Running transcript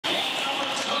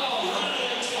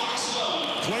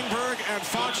Klingberg and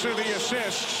Fox are the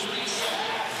assists.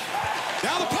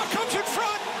 Now the puck comes in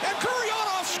front, and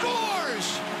Gurianov scores!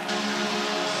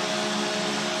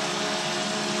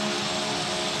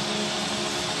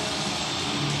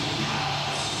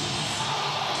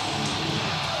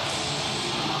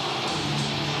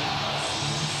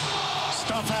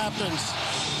 Stuff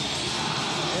happens.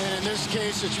 And in this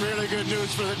case, it's really good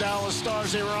news for the Dallas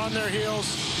Stars. They were on their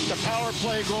heels. The power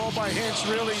play goal by Hintz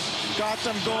really got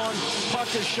them going.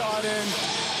 Puck is shot in.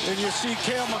 And you see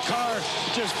Cale Makar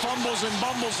just fumbles and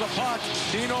bumbles the puck.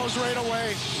 He knows right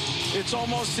away. It's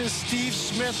almost his Steve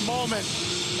Smith moment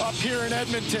up here in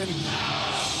Edmonton.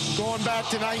 Going back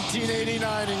to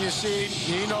 1989, and you see,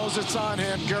 he knows it's on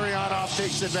him. Gurianov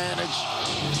takes advantage.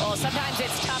 Well, sometimes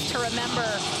it's tough to remember.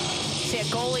 See a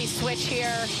goalie switch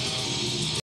here.